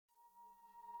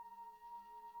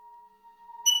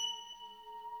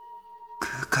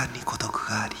空間に孤独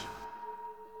があり、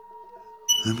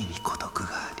海に孤独が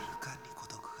あり、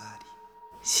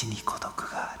死に孤独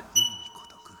がある。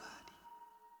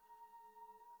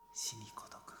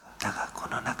だがこ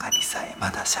の中にさえま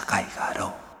だ社会があろ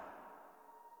う。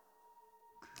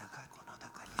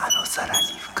あのさらに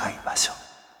深い場所、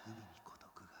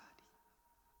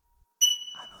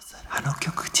あの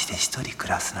極地で一人暮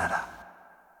らすなら、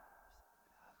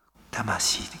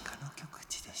魂で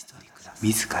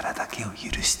自らだけを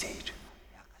許している。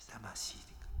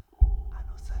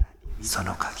そ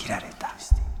の限られた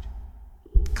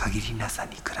限りなさ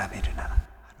に比べるなら、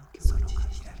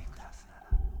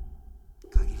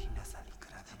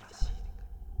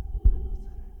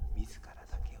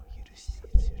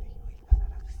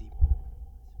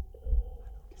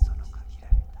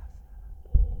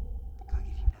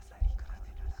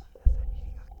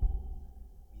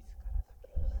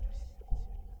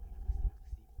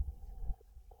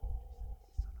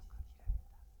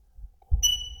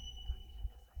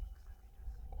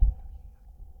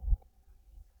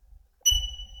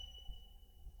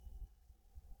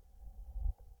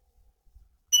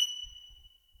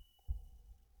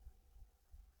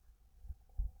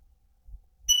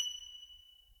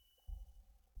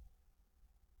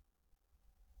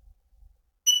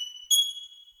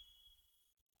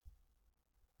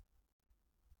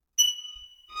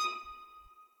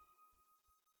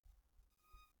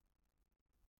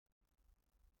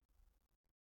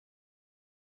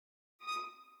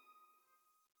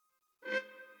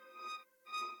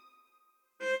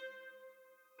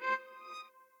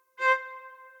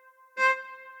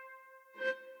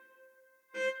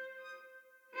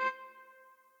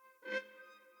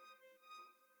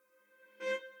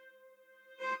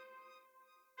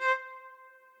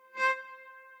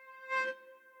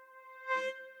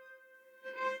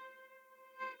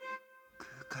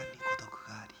空間に孤独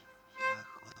があり、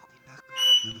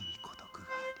海に孤独が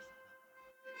あり、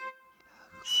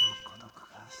死に孤独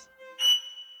があり。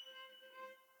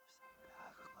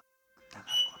だが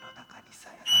この中にさ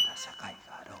えまだ社会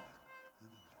があろう。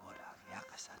ほらや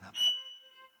かさなも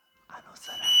あの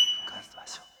さらに深い場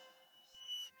所、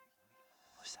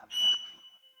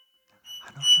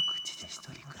あの極地で一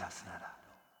人暮らすなら、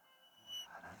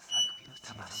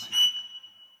魂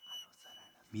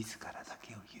自らだ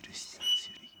けを許して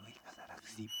働く。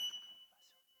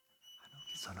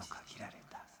その限られ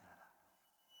た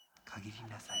限り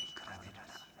なさに比べな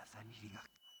ら、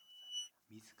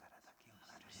自ら